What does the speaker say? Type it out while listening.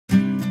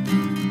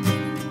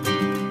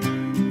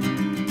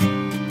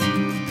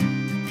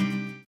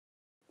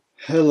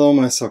Hello,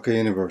 my soccer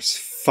universe.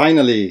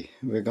 Finally,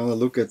 we're gonna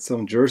look at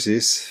some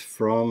jerseys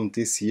from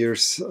this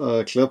year's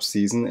club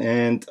season.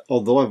 And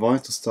although I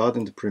wanted to start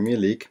in the Premier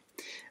League,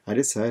 I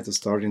decided to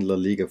start in La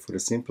Liga for the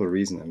simple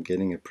reason I'm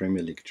getting a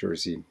Premier League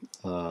jersey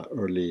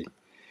early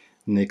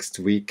next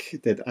week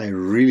that I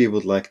really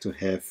would like to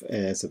have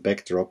as a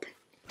backdrop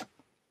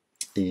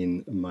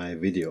in my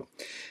video.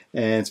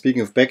 And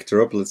speaking of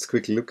backdrop, let's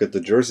quickly look at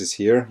the jerseys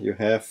here. You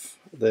have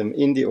them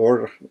in the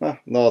order,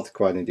 not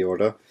quite in the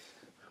order.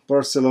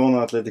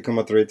 Barcelona, Atletico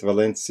Madrid,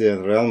 Valencia,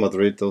 and Real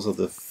Madrid. Those are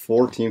the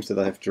four teams that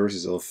I have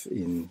jerseys of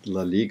in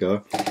La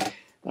Liga.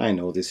 I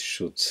know this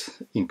should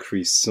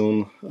increase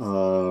soon.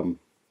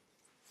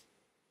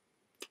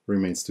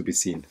 Remains to be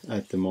seen.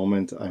 At the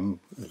moment, I'm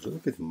a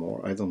little bit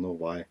more. I don't know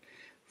why.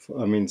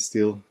 I mean,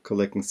 still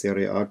collecting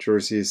Serie A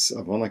jerseys.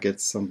 I want to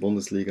get some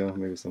Bundesliga,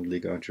 maybe some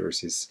Liga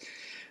jerseys.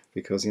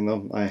 Because, you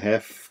know, I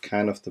have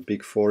kind of the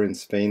big four in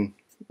Spain.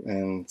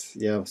 And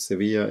yeah,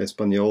 Sevilla,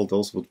 Espanyol,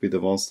 those would be the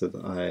ones that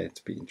I'd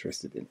be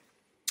interested in.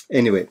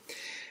 Anyway,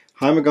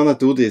 how am I gonna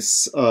do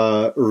this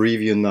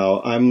review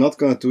now? I'm not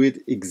gonna do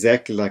it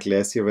exactly like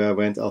last year where I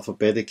went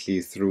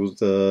alphabetically through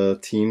the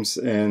teams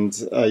and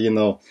you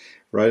know,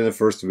 right in the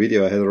first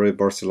video I had already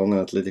Barcelona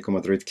and Atletico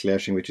Madrid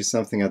clashing, which is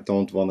something I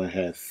don't want to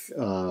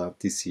have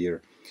this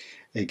year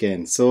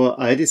again. So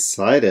I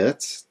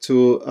decided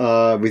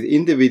to,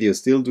 within the video,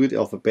 still do it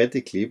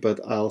alphabetically, but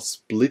I'll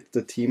split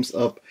the teams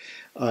up.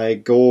 I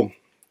go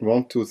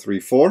 1, 2, 3,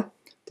 4.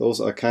 Those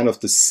are kind of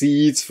the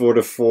seeds for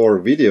the 4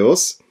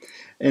 videos.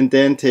 And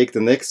then take the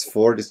next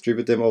 4,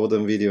 distribute them over the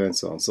video and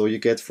so on. So you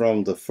get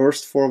from the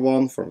first 4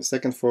 one, from the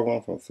second 4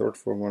 one, from the third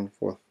 4 one,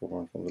 fourth 4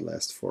 one, from the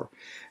last 4.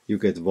 You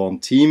get one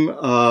team.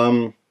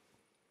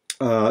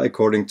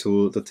 According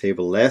to the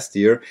table last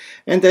year,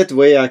 and that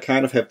way I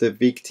kind of have the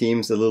big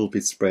teams a little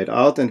bit spread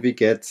out and we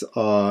get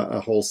a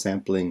whole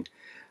sampling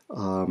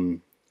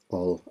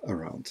all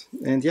around.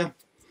 And yeah,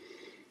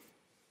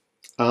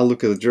 I'll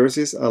look at the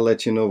jerseys, I'll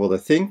let you know what I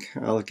think,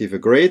 I'll give a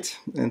grade,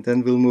 and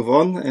then we'll move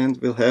on and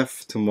we'll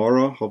have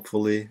tomorrow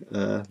hopefully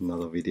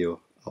another video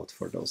out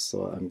for those.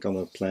 So I'm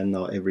gonna plan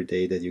now every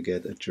day that you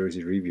get a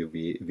jersey review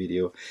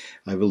video.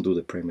 I will do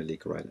the Premier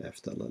League right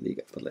after La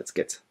Liga, but let's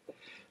get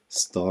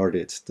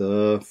started.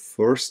 The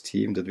first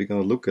team that we're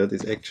going to look at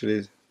is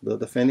actually the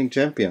defending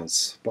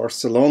champions,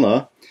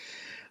 Barcelona,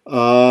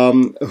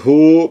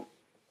 who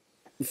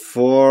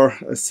for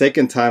a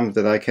second time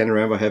that I can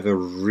remember have a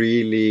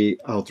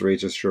really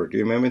outrageous shirt. Do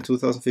you remember in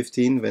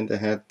 2015 when they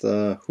had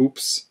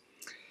hoops?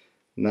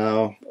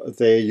 Now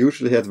they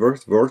usually had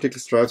vertical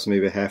stripes,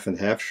 maybe half and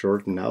half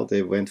shirt. Now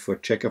they went for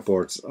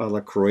checkerboards a la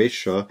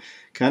Croatia.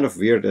 Kind of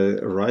weird,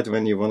 right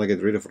when you want to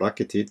get rid of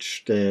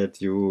Rakitic,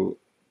 that you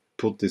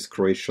put this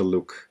Croatia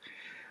look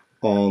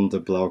on the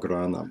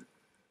Blaugrana.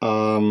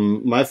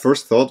 My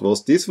first thought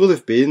was this would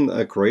have been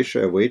a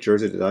Croatia away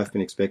jersey that I've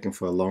been expecting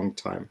for a long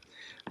time.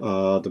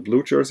 The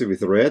blue jersey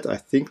with red, I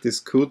think this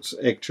could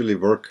actually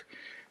work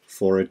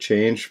for a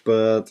change,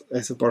 but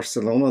as a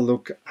Barcelona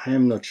look, I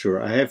am not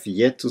sure. I have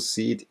yet to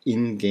see it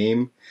in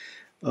game.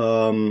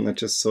 I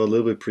just saw a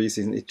little bit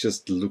preseason. It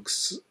just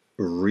looks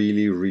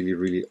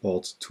really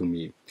odd to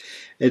me.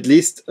 At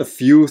least a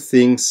few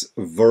things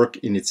work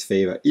in its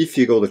favor if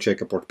you go the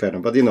checkerboard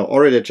pattern, but you know,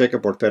 already a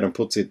checkerboard pattern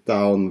puts it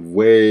down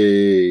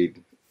way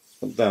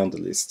down the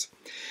list.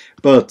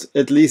 But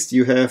at least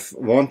you have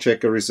one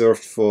checker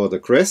reserved for the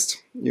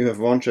crest, you have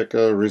one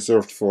checker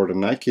reserved for the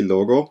Nike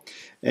logo,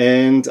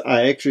 and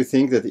I actually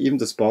think that even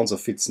the sponsor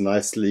fits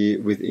nicely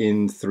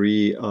within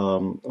 3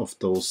 of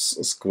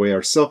those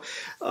squares. So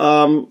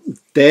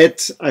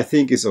that I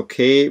think is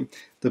okay.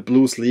 The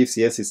blue sleeves,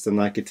 yes, it's the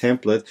Nike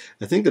template.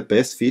 I think the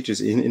best features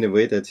in a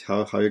way that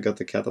how you got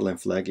the Catalan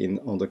flag in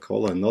on the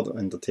collar and not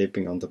on the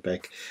taping on the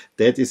back.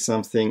 That is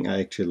something I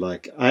actually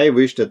like. I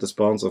wish that the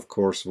sponsor, of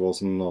course,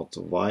 was not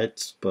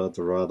white, but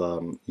rather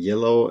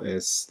yellow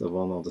as the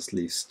one on the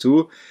sleeves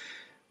too.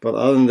 But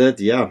other than that,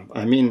 yeah,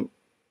 I mean,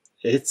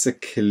 it's a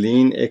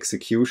clean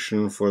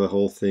execution for the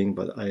whole thing,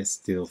 but I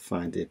still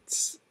find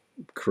it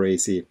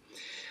crazy.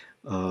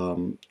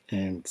 And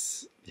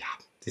yeah,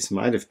 this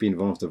might have been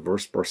one of the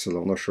worst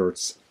Barcelona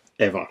shirts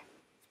ever.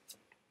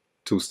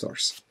 2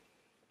 stars.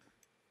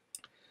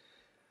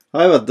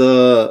 However,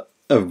 the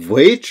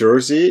away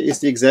jersey is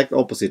the exact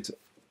opposite.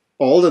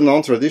 All the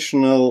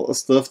non-traditional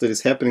stuff that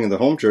is happening in the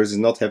home jersey is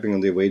not happening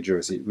on the away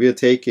jersey. We are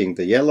taking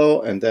the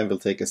yellow and then we'll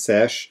take a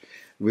sash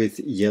with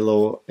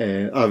yellow,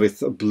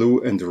 with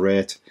blue and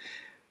red.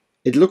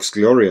 It looks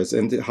glorious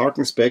and it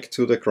harkens back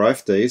to the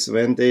Cruyff days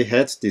when they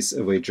had this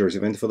away jersey,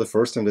 when for the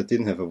first time they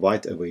didn't have a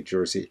white away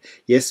jersey.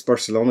 Yes,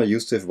 Barcelona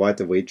used to have white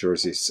away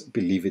jerseys,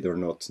 believe it or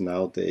not.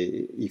 Now,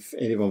 if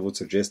anyone would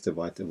suggest a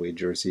white away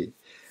jersey,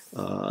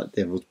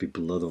 there would be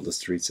blood on the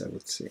streets, I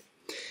would say.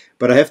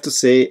 But I have to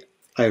say,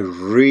 I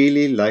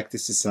really like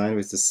this design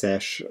with the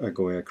sash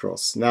going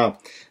across. Now,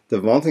 the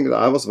one thing that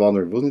I was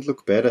wondering, wouldn't it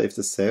look better if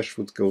the sash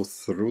would go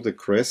through the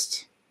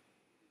crest?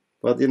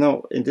 But you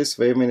know, in this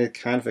way, I mean, it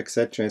kind of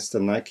accentuates the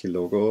Nike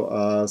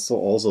logo, so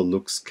also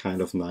looks kind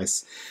of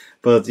nice.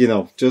 But you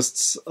know,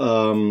 just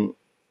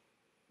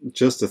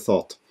just a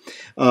thought.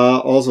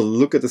 Also,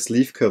 look at the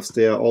sleeve cuffs.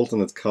 They are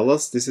alternate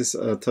colors. This is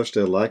a touch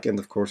that I like, and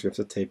of course, we have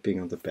the taping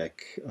on the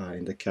back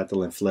in the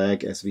Catalan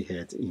flag, as we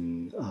had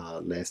in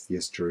last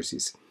year's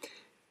jerseys.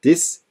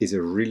 This is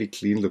a really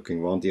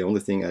clean-looking one. The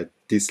only thing I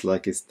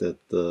dislike is that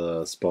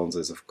the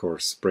sponsors, of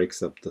course,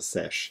 breaks up the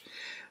sash.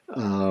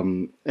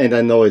 And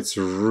I know it's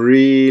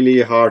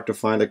really hard to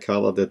find a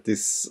color that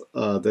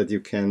that you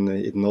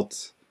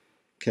cannot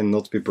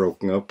be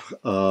broken up.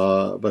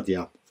 But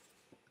yeah,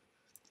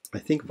 I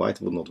think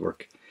white will not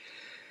work.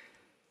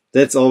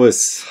 That's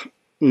always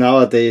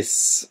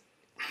nowadays.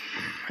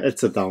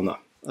 It's a downer.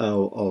 I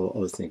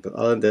always think. But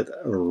other than that,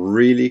 a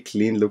really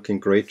clean-looking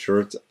great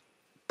shirt.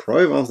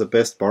 Probably one of the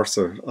best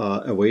Barca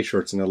away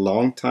shirts in a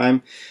long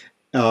time.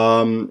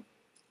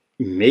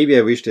 Maybe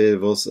I wish that it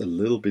was a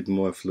little bit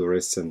more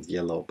fluorescent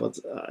yellow, but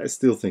I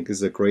still think this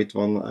is a great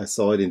one. I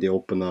saw it in the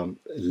opener.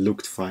 It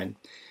looked fine.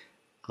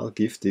 I'll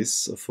give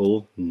this a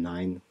full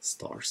 9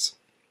 stars.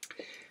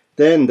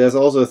 Then there's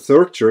also a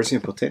third jersey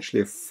and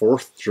potentially a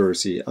fourth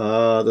jersey.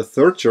 The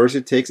third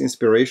jersey takes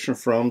inspiration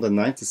from the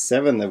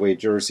 97 away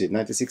jersey,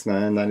 96,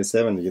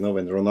 97, you know,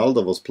 when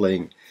Ronaldo was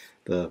playing,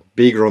 the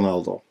big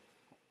Ronaldo,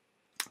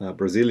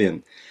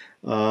 Brazilian,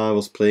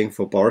 was playing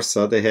for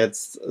Barca. They had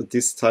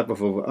this type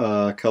of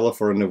a color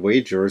for an away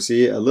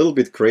jersey, a little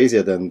bit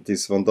crazier than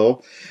this one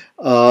though,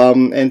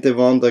 and they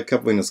won the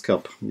Cup Winners'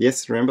 Cup.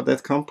 Yes, remember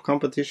that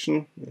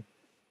competition?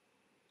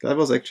 That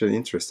was actually an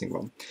interesting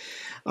one.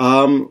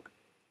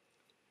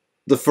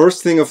 The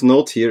first thing of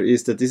note here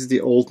is that this is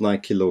the old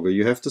Nike logo.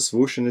 You have the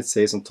swoosh and it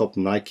says on top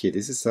Nike.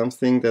 This is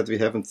something that we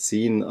haven't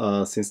seen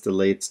since the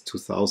late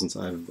 2000s,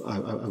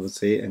 I would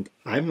say. And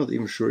I'm not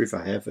even sure if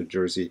I have a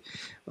jersey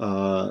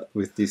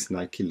with this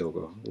Nike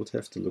logo. I would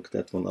have to look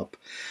that one up.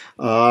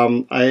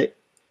 I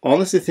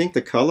honestly think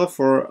the color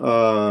for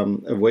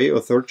away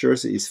or third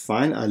jersey is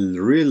fine. I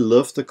really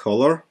love the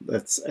color.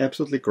 That's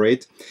absolutely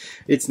great.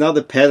 It's now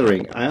the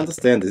patterning. I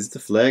understand this is the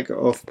flag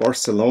of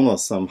Barcelona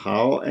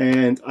somehow,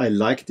 and I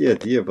like the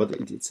idea, but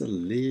it's a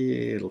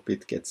little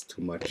bit gets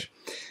too much.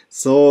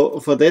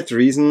 So for that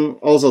reason,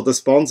 also the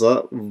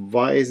sponsor,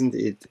 why isn't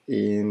it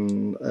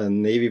in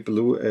navy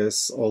blue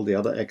as all the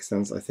other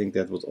accents? I think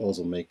that would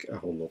also make a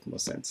whole lot more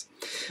sense.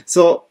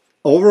 So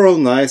overall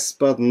nice,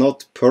 but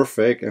not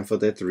perfect, and for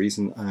that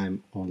reason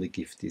I'm only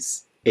give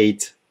this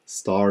 8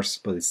 stars,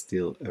 but it's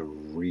still a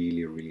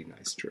really, really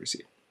nice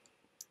jersey.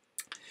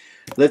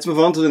 Let's move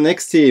on to the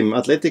next team,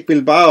 Athletic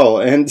Bilbao,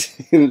 and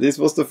this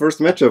was the first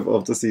matchup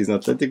of the season.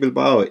 Athletic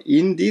Bilbao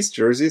in these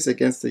jerseys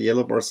against the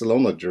yellow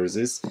Barcelona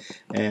jerseys,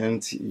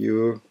 and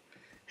you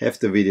have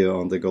the video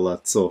on the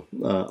Golazzo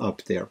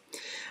up there.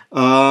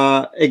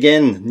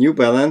 Again, New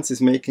Balance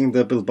is making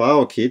the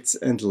Bilbao kits,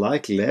 and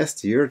like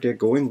last year, they're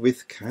going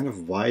with kind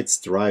of wide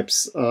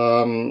stripes,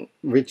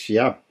 which,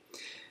 yeah,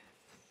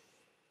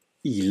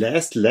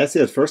 last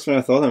year at first when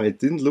I thought it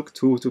didn't look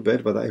too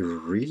bad, but I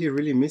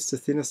really miss the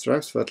thinner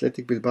stripes for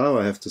Athletic Bilbao,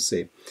 I have to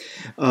say.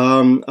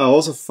 I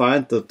also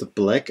find that the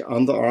black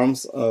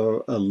underarms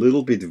are a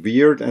little bit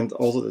weird, and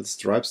also the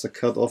stripes are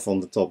cut off on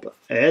the top.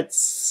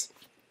 It's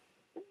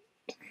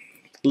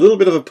a little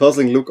bit of a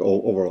puzzling look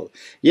overall.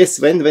 Yes,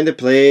 when they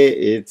play,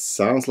 it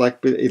sounds like,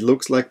 it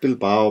looks like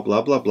Bilbao,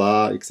 blah blah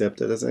blah, except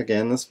that it's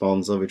again a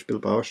sponsor, which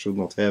Bilbao should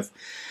not have.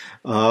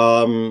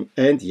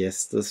 And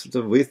yes,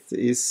 the width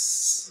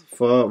is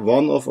for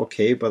one off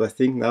okay, but I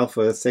think now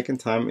for a second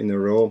time in a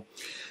row,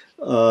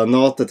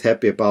 not that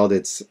happy about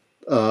it.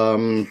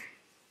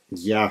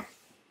 Yeah,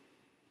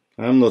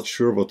 I'm not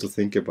sure what to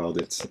think about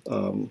it.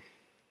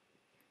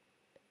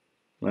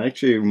 I'm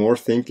actually more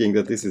thinking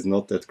that this is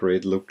not that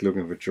great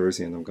looking for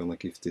jersey, and I'm gonna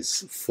give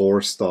this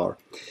 4 star.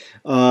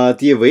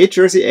 The away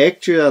jersey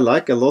actually I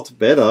like a lot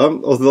better,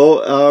 although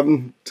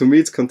to me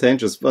it's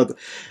contentious, but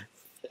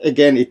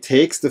again, it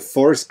takes the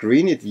forest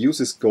green, it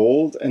uses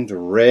gold and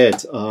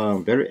red,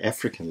 very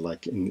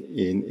African-like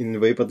in a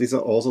way, but these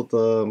are also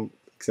the,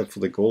 except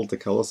for the gold, the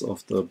colors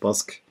of the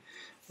Basque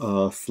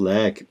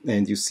flag.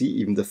 And you see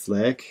even the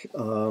flag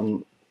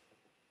kind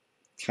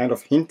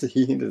of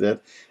hinted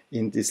at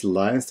in these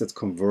lines that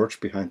converge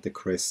behind the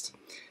crest.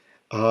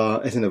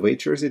 As an away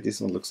jersey,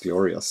 this one looks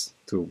glorious,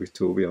 to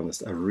be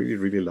honest. I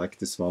really like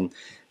this one.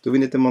 Do we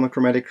need the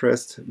monochromatic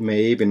crest?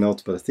 Maybe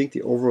not, but I think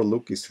the overall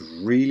look is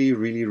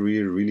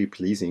really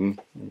pleasing.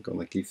 I'm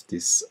gonna give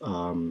this,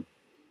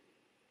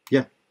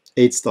 yeah,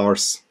 8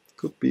 stars.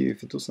 Could be,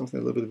 if you do something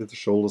a little bit with the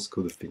shoulders,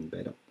 could have been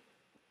better.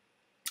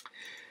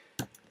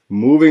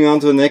 Moving on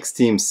to the next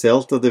team,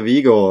 Celta de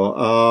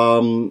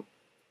Vigo.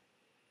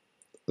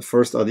 The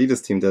first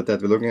Adidas team that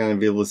we're looking at, and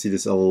we will see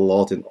this a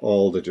lot in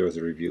all the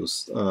jersey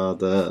reviews.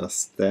 The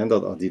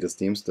standard Adidas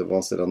teams, the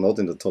ones that are not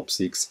in the top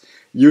 6,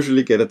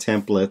 usually get a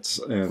template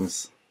and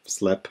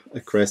slap a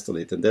crest on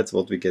it, and that's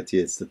what we get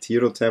here. It's the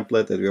Tiro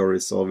template that we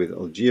already saw with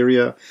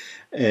Algeria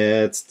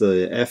at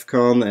the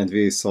AFCON, and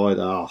we saw it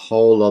a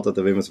whole lot at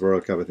the Women's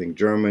World Cup. I think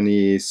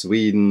Germany,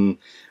 Sweden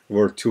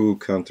were 2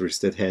 countries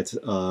that had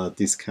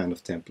this kind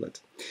of template.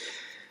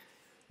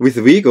 With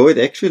Vigo, it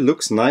actually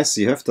looks nice.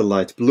 You have the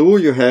light blue,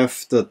 you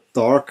have the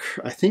dark,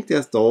 I think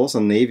there's also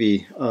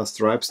navy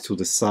stripes to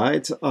the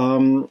side.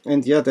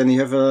 And yeah, then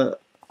you have a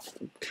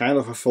kind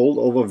of a fold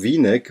over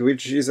V-neck,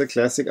 which is a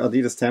classic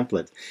Adidas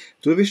template.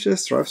 Do I wish the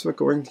stripes were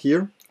going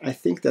here? I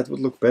think that would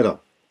look better.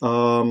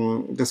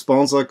 The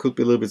sponsor could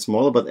be a little bit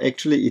smaller, but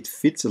actually it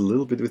fits a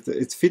little bit with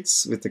it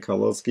fits with the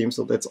color scheme,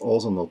 so that's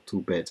also not too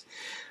bad.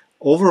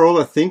 Overall,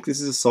 I think this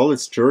is a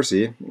solid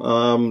jersey.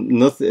 I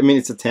mean,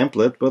 it's a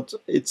template, but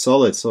it's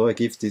solid, so I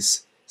give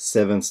this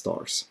 7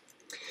 stars.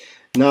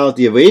 Now,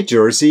 the away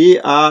jersey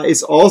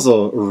is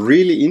also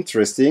really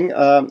interesting,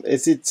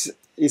 as it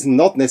is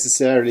not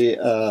necessarily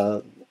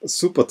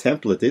super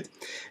templated.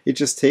 It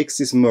just takes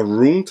this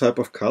maroon type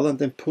of color and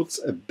then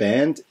puts a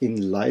band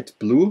in light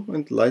blue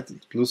and light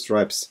blue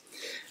stripes.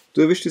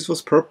 Do I wish this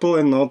was purple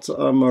and not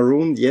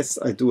maroon? Yes,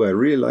 I do. I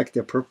really like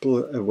their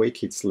purple away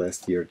kits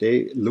last year.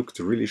 They looked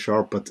really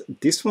sharp, but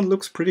this one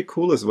looks pretty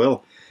cool as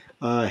well.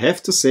 I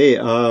have to say,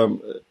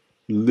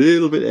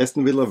 little bit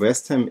Aston Villa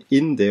West Ham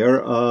in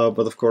there,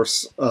 but of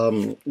course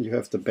you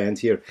have the band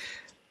here.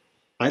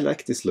 I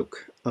like this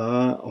look.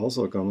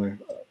 Also gonna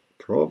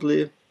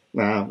probably,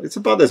 it's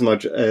about as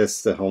much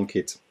as the home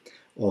kit.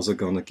 Also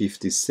gonna give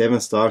this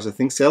 7 stars. I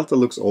think Celta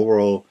looks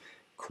overall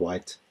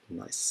quite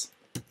nice.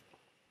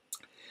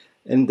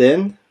 And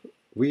then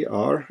we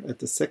are at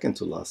the second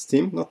to last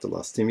team, not the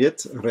last team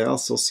yet, Real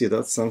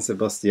Sociedad San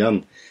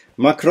Sebastian.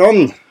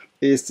 Macron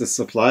is the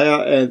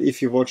supplier, and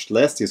if you watched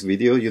last year's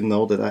video, you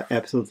know that I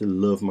absolutely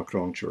love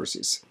Macron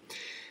jerseys.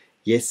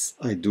 Yes,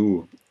 I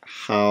do.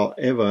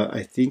 However,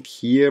 I think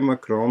here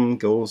Macron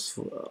goes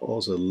for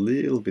also a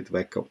little bit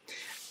wacko.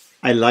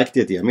 I like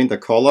the idea. I mean, the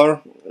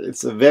collar,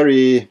 it's a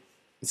very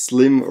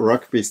slim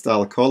rugby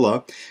style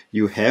collar.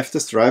 You have the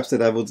stripes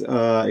that I would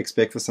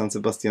expect for San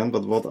Sebastian,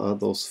 but what are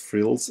those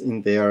frills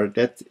in there?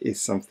 That is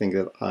something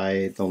that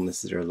I don't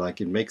necessarily like.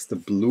 It makes the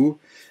blue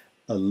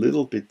a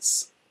little bit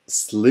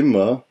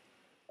slimmer,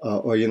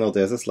 or you know,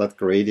 there's a slight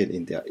gradient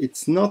in there.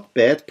 It's not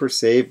bad per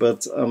se,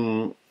 but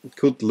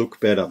could look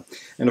better.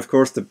 And of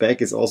course the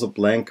back is also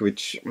blank,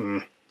 which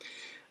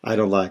I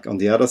don't like. On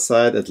the other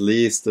side, at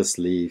least the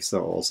sleeves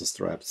are also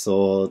striped,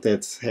 so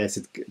that's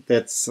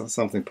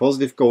something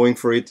positive going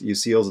for it. You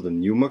see also the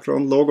new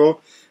Macron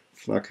logo,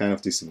 now kind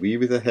of this V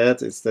with a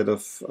head instead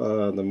of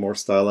the more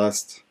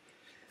stylized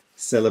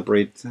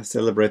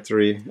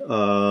celebratory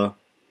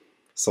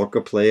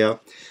soccer player.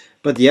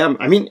 But yeah,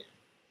 I mean,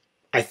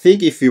 I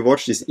think if you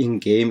watch this in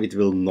game, it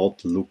will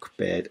not look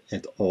bad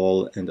at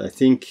all, and I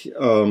think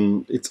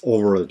it's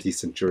overall a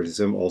decent jersey.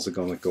 So I'm also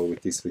gonna go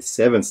with this with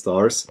 7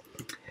 stars.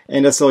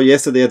 And I saw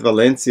yesterday at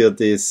Valencia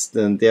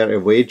their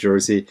away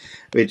jersey,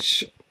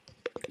 which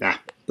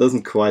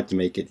doesn't quite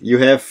make it. You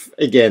have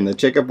again a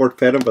checkerboard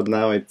pattern, but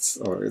now it's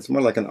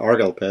more like an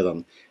Argyle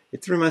pattern.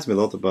 It reminds me a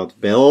lot about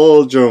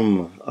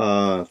Belgium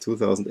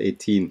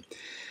 2018.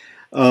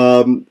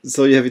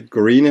 So you have it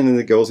green and then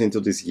it goes into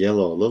this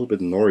yellow, a little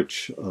bit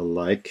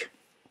Norwich-like.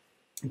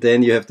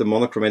 Then you have the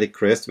monochromatic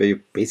crest where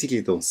you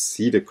basically don't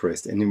see the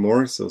crest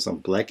anymore, so some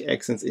black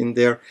accents in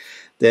there.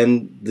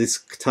 Then this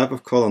type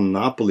of color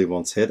Napoli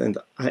once had, and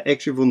I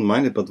actually wouldn't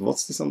mind it, but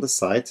what's this on the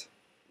side?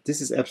 This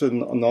is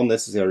absolutely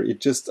non-necessary. It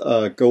just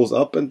goes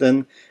up and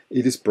then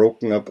it is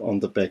broken up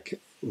on the back.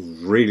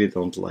 Really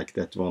don't like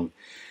that one.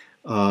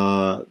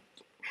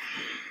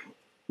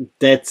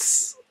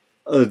 That's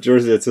a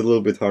jersey that's a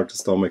little bit hard to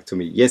stomach to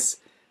me. Yes,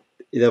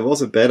 there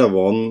was a better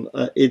one.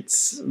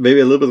 It's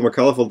maybe a little bit more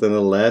colorful than the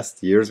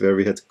last years where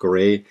we had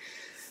gray.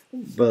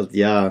 But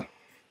yeah,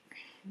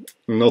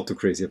 not too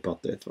crazy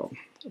about that one.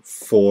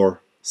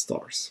 4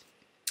 stars.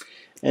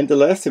 And the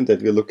last team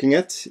that we're looking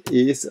at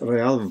is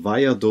Real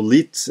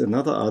Valladolid,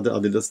 another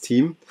Adidas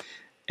team.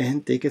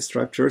 And they get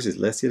striped jerseys.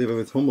 Last year they were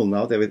with Hummel,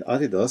 now they're with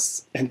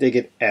Adidas. And they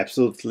get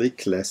absolutely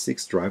classic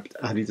striped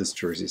Adidas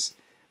jerseys.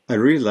 I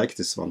really like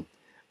this one.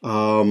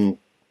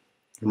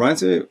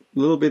 Reminds me a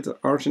little bit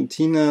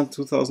Argentina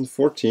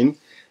 2014.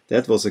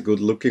 That was a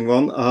good looking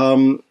one.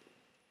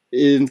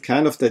 In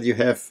kind of that you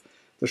have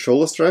the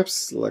shoulder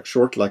stripes, like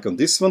short like on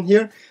this one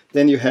here.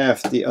 Then you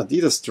have the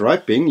Adidas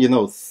striping, you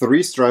know,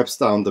 3 stripes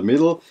down the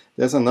middle.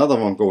 There's another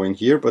one going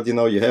here, but you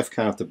know, you have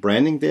kind of the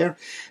branding there.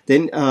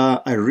 Then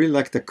I really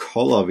like the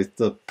color with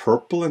the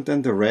purple and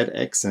then the red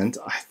accent.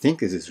 I think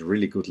this is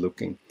really good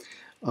looking.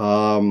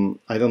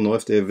 I don't know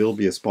if there will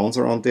be a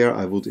sponsor on there.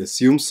 I would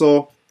assume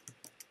so.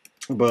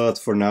 But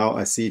for now,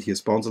 I see it here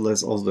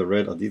sponsorless, also the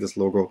red Adidas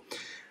logo.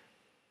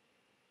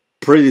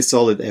 Pretty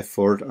solid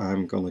effort.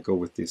 I'm gonna go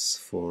with this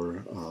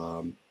for,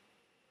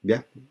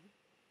 yeah,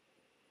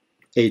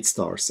 8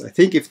 stars. I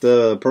think if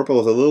the purple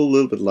was a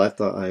little bit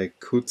lighter, I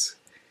could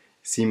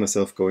see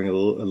myself going a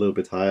little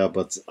bit higher,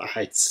 but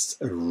it's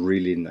a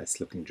really nice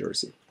looking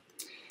jersey.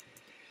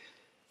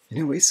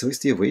 Anyway, so is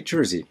the away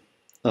jersey.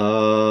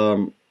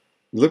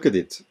 Look at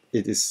it.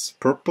 It is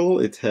purple.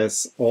 It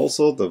has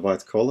also the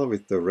white collar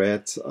with the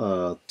red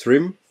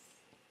trim.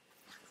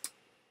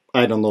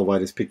 I don't know why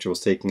this picture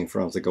was taken in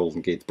front of the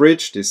Golden Gate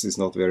Bridge. This is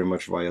not very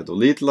much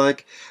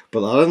Valladolid-like.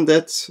 But other than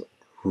that,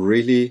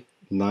 really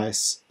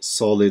nice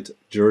solid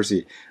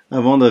jersey. I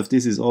wonder if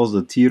this is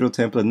also the Tiro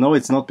template. No,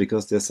 it's not,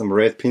 because there's some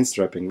red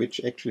pinstriping,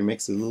 which actually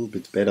makes it a little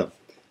bit better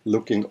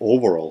looking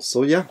overall.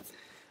 So yeah,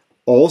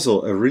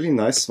 also a really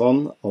nice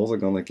one. Also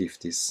gonna give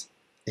this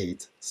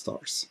 8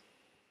 stars.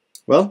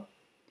 Well,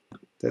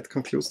 that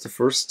concludes the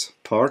first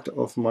part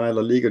of my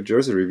La Liga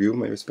jersey review.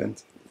 Maybe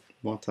spent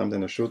more time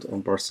than I should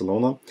on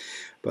Barcelona.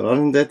 But other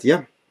than that,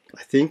 yeah,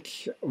 I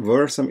think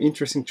were some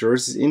interesting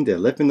jerseys in there.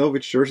 Let me know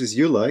which jerseys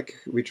you like,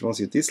 which ones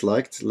you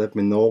disliked. Let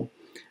me know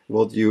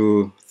what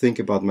you think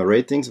about my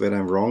ratings, whether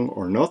I'm wrong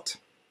or not.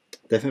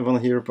 Definitely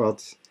want to hear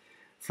about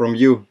from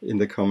you in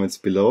the comments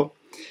below.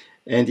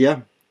 And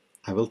yeah,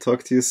 I will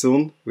talk to you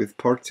soon with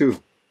part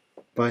 2.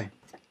 Bye.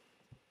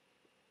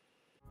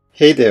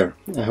 Hey there,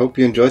 I hope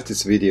you enjoyed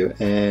this video,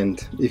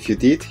 and if you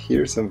did,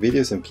 here are some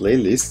videos and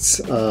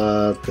playlists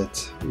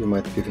that you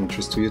might be of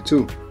interest to you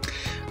too.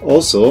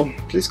 Also,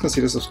 please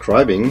consider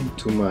subscribing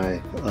to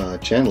my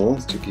channel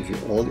to give you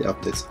all the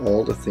updates,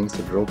 all the things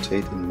that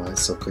rotate in my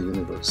soccer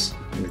universe.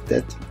 And with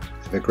that,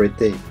 have a great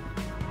day.